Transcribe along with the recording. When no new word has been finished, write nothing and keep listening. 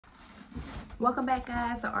Welcome back,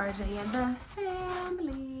 guys, to RJ and the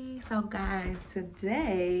family. So guys,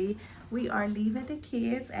 today we are leaving the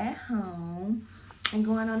kids at home and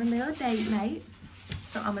going on a little date night.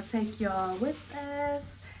 So I'm gonna take y'all with us.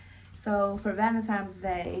 So for Valentine's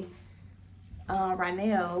Day,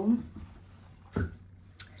 Rynell,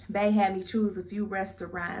 they had me choose a few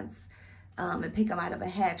restaurants and pick them out of a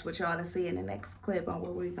hatch, which y'all will see in the next clip on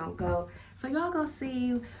where we're gonna go. So y'all gonna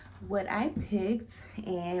see what I picked,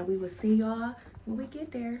 and we will see y'all when we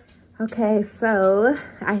get there. Okay, so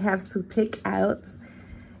I have to pick out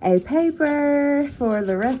a paper for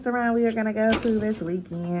the restaurant we are gonna go to this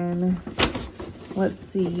weekend. Let's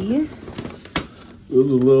see.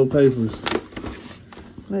 Those are little papers.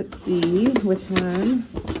 Let's see which one.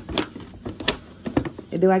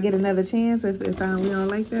 Do I get another chance if we don't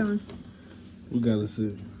like that one? We gotta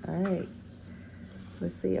see. All right.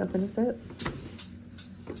 Let's see. Open this up.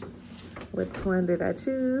 Which one did I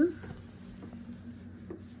choose?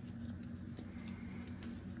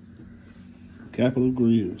 Capital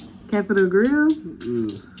Grill. Capital Grill?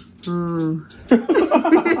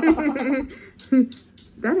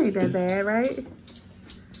 That ain't that bad, right?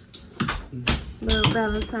 Little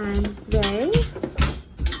Valentine's Day.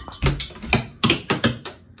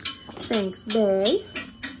 Thanks, babe.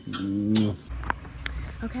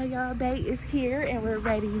 Okay, y'all, babe is here and we're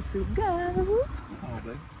ready to go. Oh,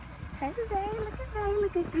 babe. Hey, babe,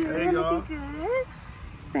 looking good, Hey, looking good.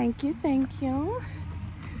 Thank you, thank you.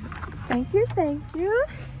 Thank you, thank you.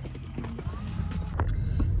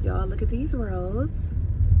 Y'all, look at these roads.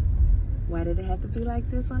 Why did it have to be like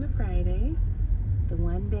this on a Friday? The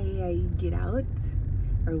one day I get out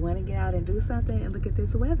or want to get out and do something, and look at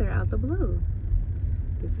this weather out the blue.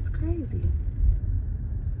 This is crazy.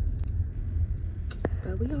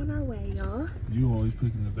 But we on our way, y'all. You always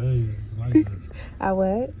picking the days like this. I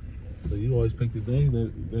what? So you always pick the days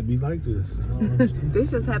that be like this. I don't understand. This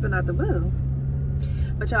just happened out the blue.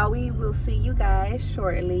 But y'all, we will see you guys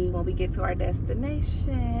shortly when we get to our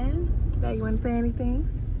destination. Babe, you want to say anything?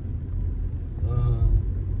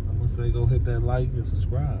 I'm gonna say go hit that like and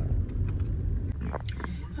subscribe.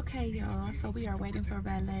 Okay, y'all, so we are waiting for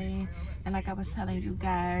valet, and like I was telling you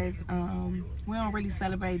guys, we don't really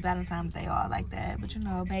celebrate Valentine's Day all like that, but you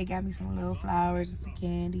know, babe got me some little flowers and some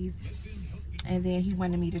candies, and then he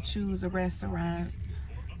wanted me to choose a restaurant,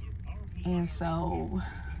 and so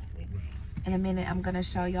in a minute I'm gonna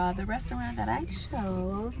show y'all the restaurant that I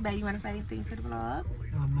chose. Babe, you want to say anything to the vlog?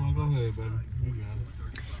 No, go ahead, baby. You got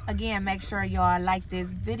it. Again, make sure y'all like this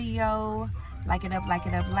video. Like it up, like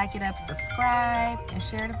it up, like it up, subscribe, and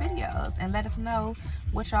share the videos. And let us know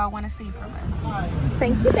what y'all want to see from us.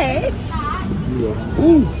 Thank you, babe.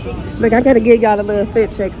 Look, I got to give y'all a little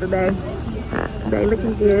fit check today. They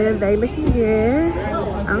looking good. They looking good.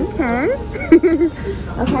 Okay.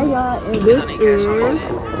 Okay, y'all. And this is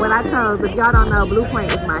what I chose. If y'all don't know, Blue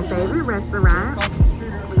Point is my favorite restaurant.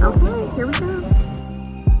 Okay, here we go.